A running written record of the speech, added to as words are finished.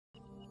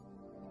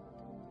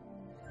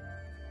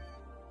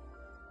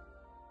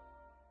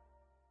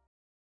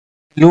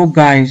Hello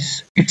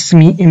guys, it's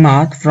me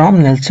Imad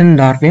from Nelson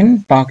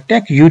Darwin Park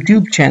Tech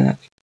YouTube channel.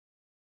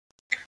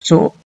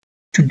 So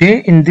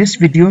today in this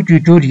video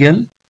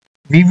tutorial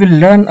we will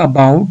learn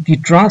about the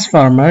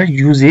transformer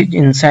usage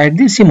inside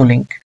the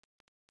simulink.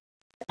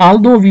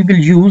 Although we will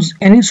use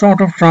any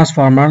sort of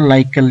transformer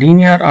like a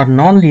linear or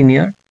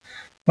non-linear,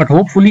 but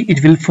hopefully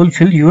it will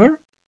fulfill your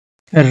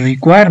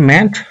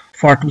requirement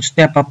for to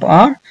step up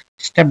or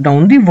step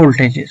down the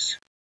voltages.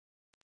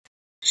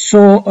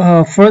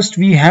 So first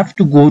we have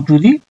to go to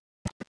the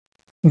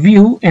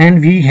view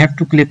and we have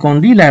to click on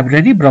the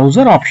library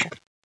browser option.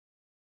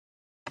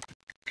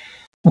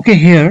 Okay,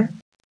 here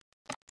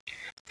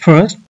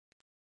first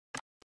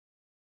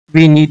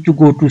we need to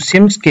go to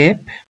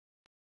simscape,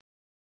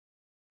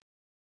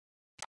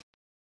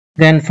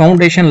 then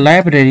foundation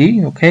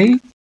library, okay,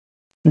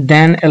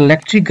 then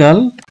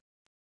electrical,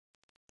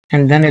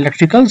 and then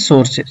electrical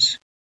sources.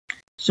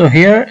 So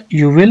here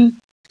you will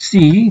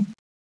see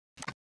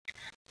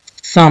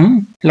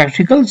some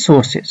electrical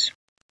sources.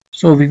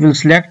 So we will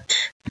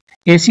select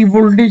AC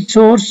voltage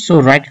source,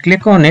 so right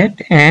click on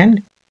it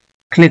and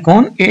click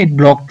on add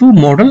block to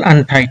model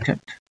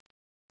untitled.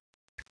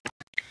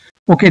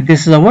 Okay,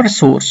 this is our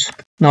source.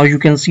 Now you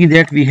can see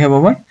that we have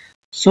our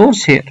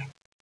source here.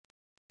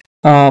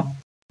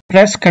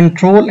 Press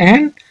Ctrl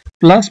and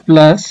plus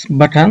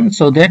button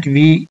so that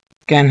we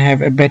can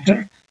have a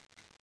better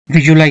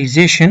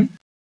visualization.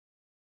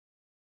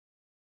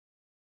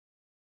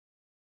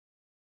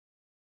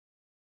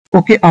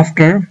 Okay,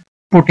 after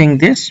putting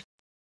this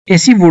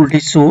AC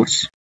voltage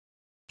source,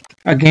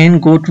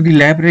 again go to the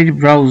library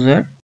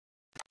browser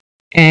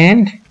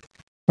and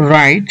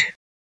write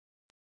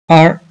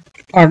or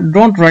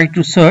don't write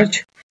to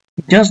search,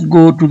 just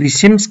go to the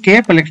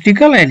simscape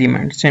electrical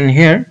elements, and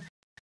here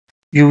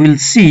you will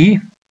see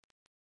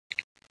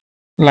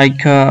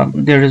like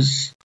there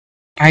is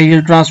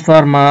ideal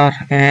transformer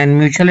and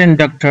mutual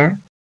inductor,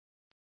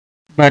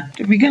 but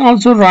we can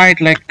also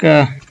write like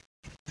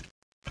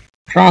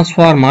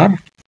transformer.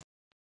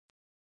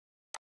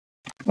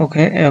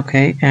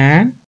 Okay,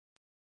 and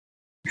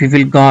we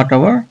will got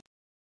our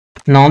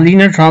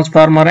nonlinear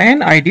transformer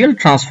and ideal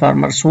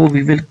transformer. So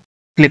we will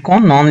click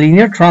on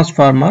nonlinear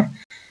transformer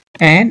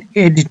and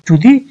add it to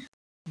the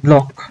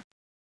block.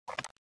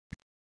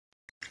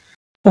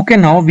 Okay,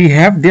 now we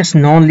have this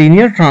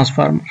nonlinear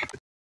transformer.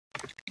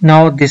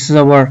 Now this is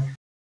our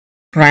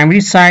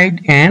primary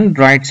side and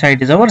right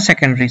side is our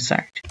secondary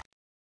side.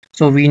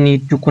 So we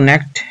need to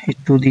connect it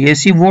to the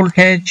AC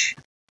voltage,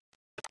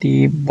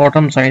 the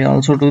bottom side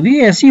also to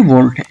the AC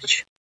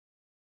voltage.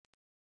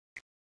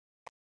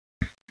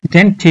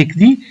 Then take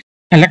the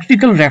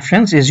electrical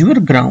reference as your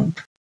ground.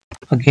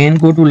 Again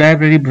go to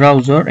library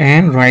browser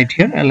and write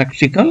here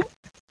electrical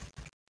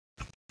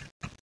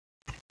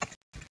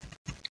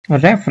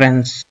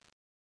reference.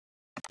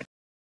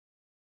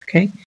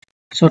 Okay,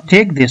 so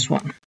take this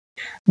one.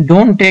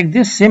 Don't take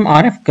this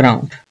SimRF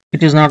ground,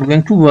 it is not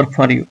going to work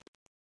for you.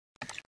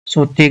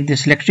 So take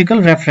this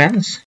electrical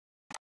reference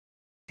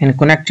and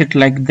connect it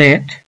like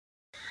that.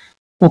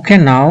 Okay,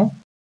 now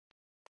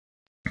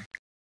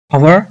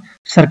our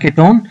circuit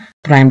on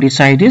primary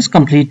side is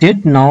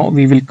completed. Now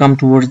we will come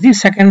towards the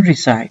secondary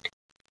side.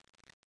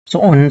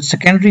 So on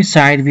secondary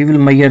side we will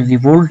measure the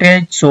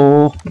voltage,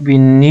 so we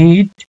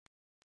need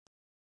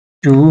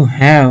to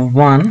have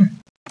one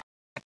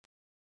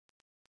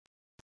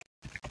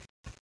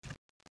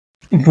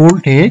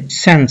voltage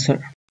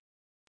sensor.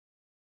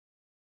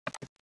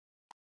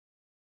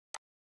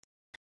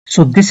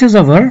 So this is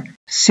our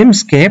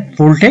simscape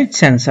voltage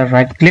sensor.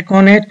 Right click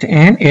on it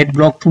and add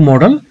block to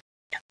model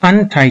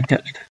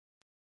untitled.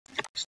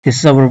 This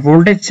is our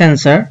voltage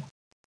sensor.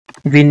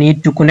 We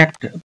need to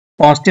connect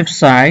positive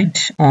side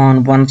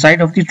on one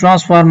side of the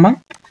transformer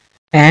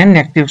and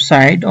negative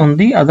side on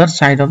the other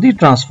side of the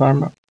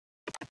transformer.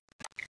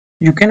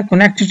 You can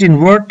connect it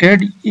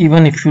inverted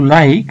even if you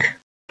like.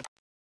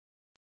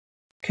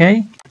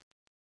 Okay,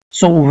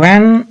 so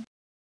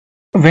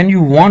when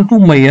you want to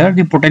measure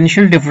the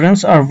potential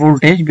difference or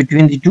voltage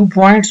between the 2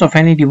 points of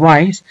any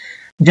device,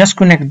 just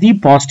connect the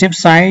positive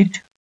side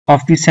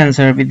of the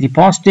sensor with the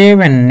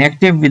positive and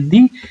negative with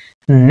the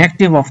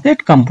negative of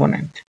that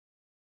component.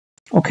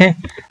 Okay,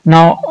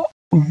 now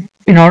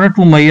in order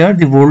to measure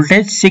the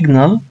voltage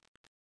signal,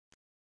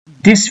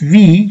 this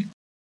V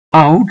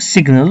out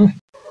signal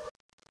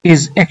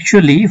is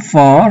actually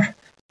for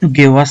to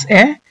give us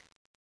a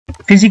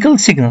physical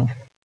signal,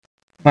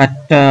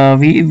 but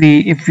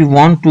if we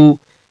want to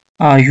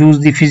use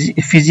the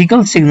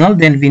physical signal,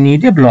 then we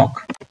need a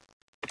block,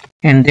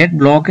 and that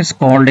block is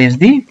called as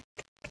the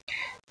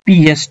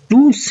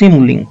PS2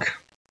 simulink.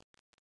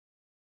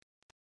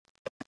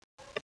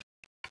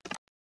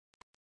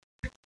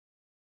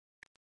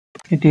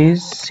 It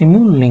is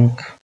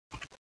simulink.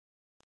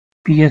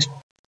 It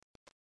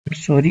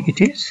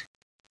is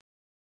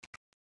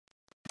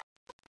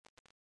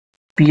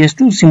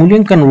PS2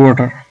 simulink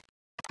converter.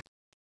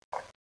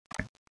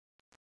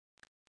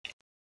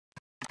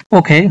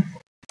 Okay,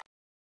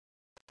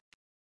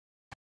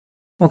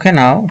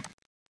 now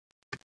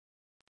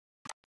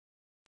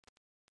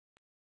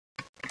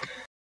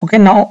Okay,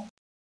 now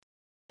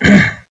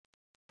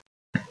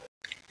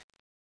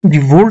the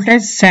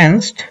voltage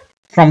sensed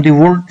from the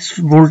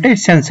voltage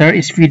sensor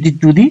is fed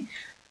to the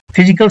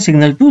physical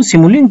signal to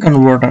simulink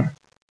converter.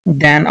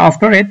 Then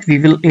after it we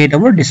will add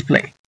our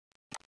display.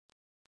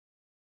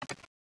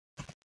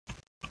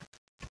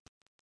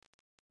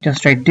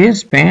 Just like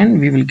this pen,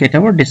 we will get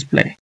our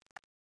display.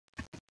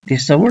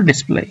 This is our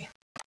display.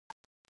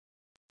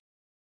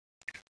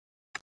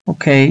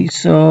 Okay,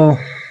 so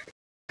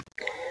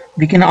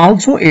we can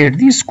also add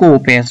the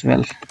scope as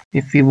well.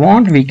 If we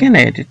want, we can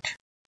add it.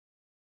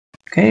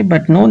 Okay,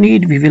 but no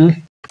need, we will.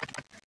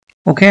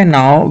 Okay,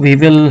 now we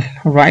will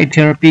write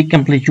here peak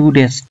amplitude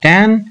as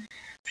 10,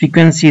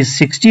 frequency is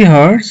 60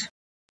 Hz.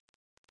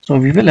 So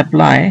we will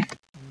apply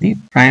the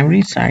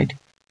primary side.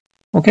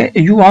 Okay,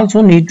 you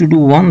also need to do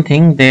one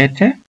thing,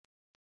 that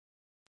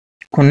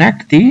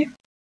connect the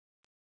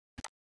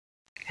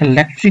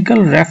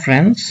electrical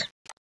reference,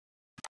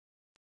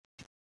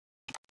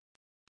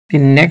 the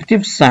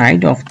negative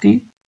side of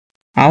the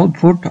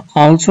output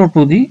also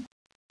to the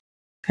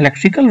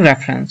electrical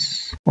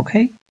reference.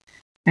 Okay,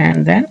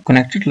 and then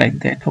connect it like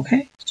that.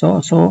 Okay,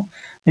 so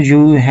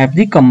you have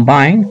the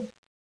combined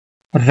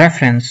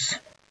reference.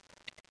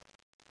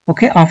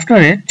 Okay, after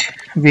it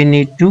we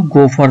need to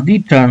go for the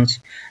turns.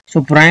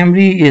 So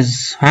primary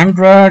is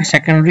 100,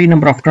 secondary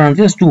number of turns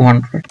is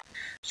 200.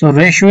 So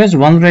ratio is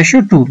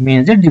 1:2,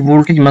 means that the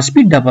voltage must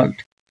be doubled.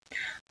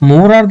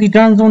 More are the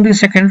turns on the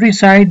secondary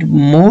side,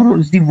 more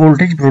is the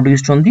voltage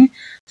produced on the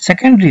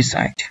secondary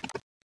side.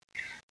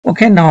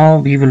 Okay, now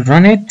we will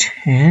run it.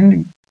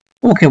 And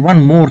okay,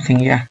 one more thing,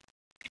 yeah,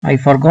 I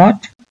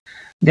forgot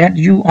that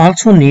you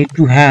also need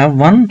to have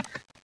one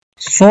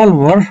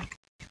solver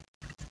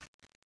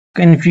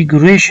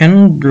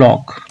configuration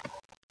block.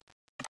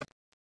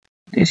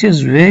 This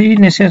is very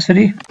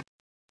necessary.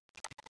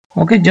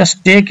 Okay,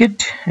 just take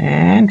it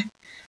and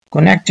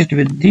connect it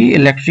with the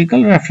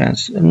electrical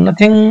reference.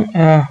 Nothing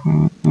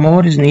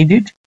more is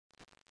needed.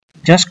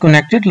 Just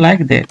connect it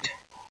like that.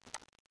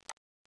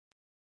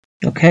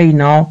 Okay,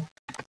 now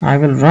I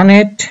will run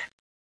it.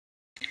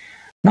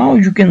 Now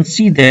you can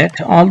see that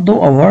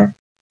although our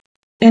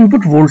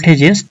input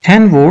voltage is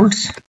 10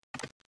 volts,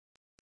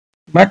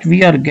 but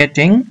we are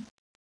getting,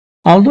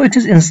 although it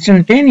is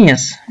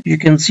instantaneous, you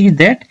can see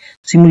that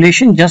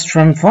simulation just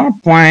run for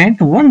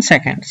 0.1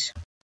 seconds.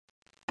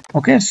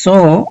 Okay,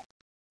 so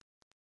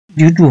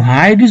due to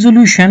high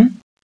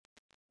resolution,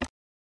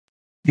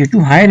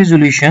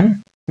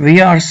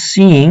 we are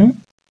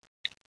seeing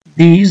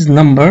these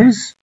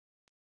numbers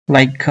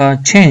like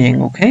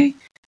changing. Okay,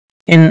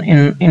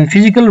 in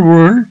physical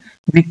world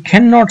we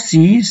cannot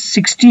see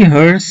 60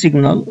 Hz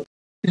signal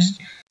is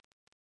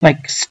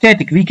like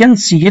static. We can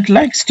see it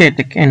like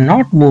static and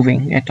not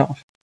moving at all.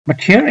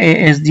 But here,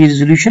 as the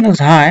resolution is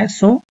high,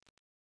 so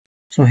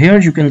here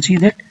you can see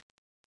that,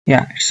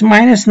 yeah, it's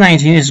minus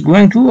 19 is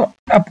going to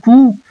up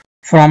to,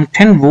 from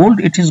 10 volt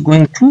it is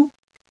going to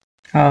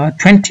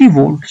 20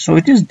 volt, so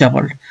it is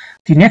doubled.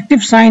 The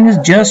negative sign is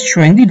just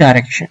showing the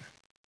direction.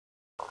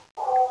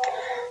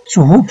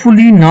 So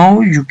hopefully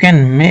now you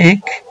can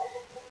make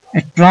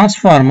a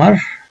transformer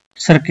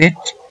circuit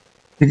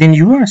within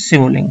your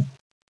simulink.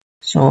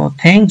 So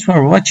thanks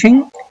for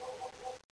watching.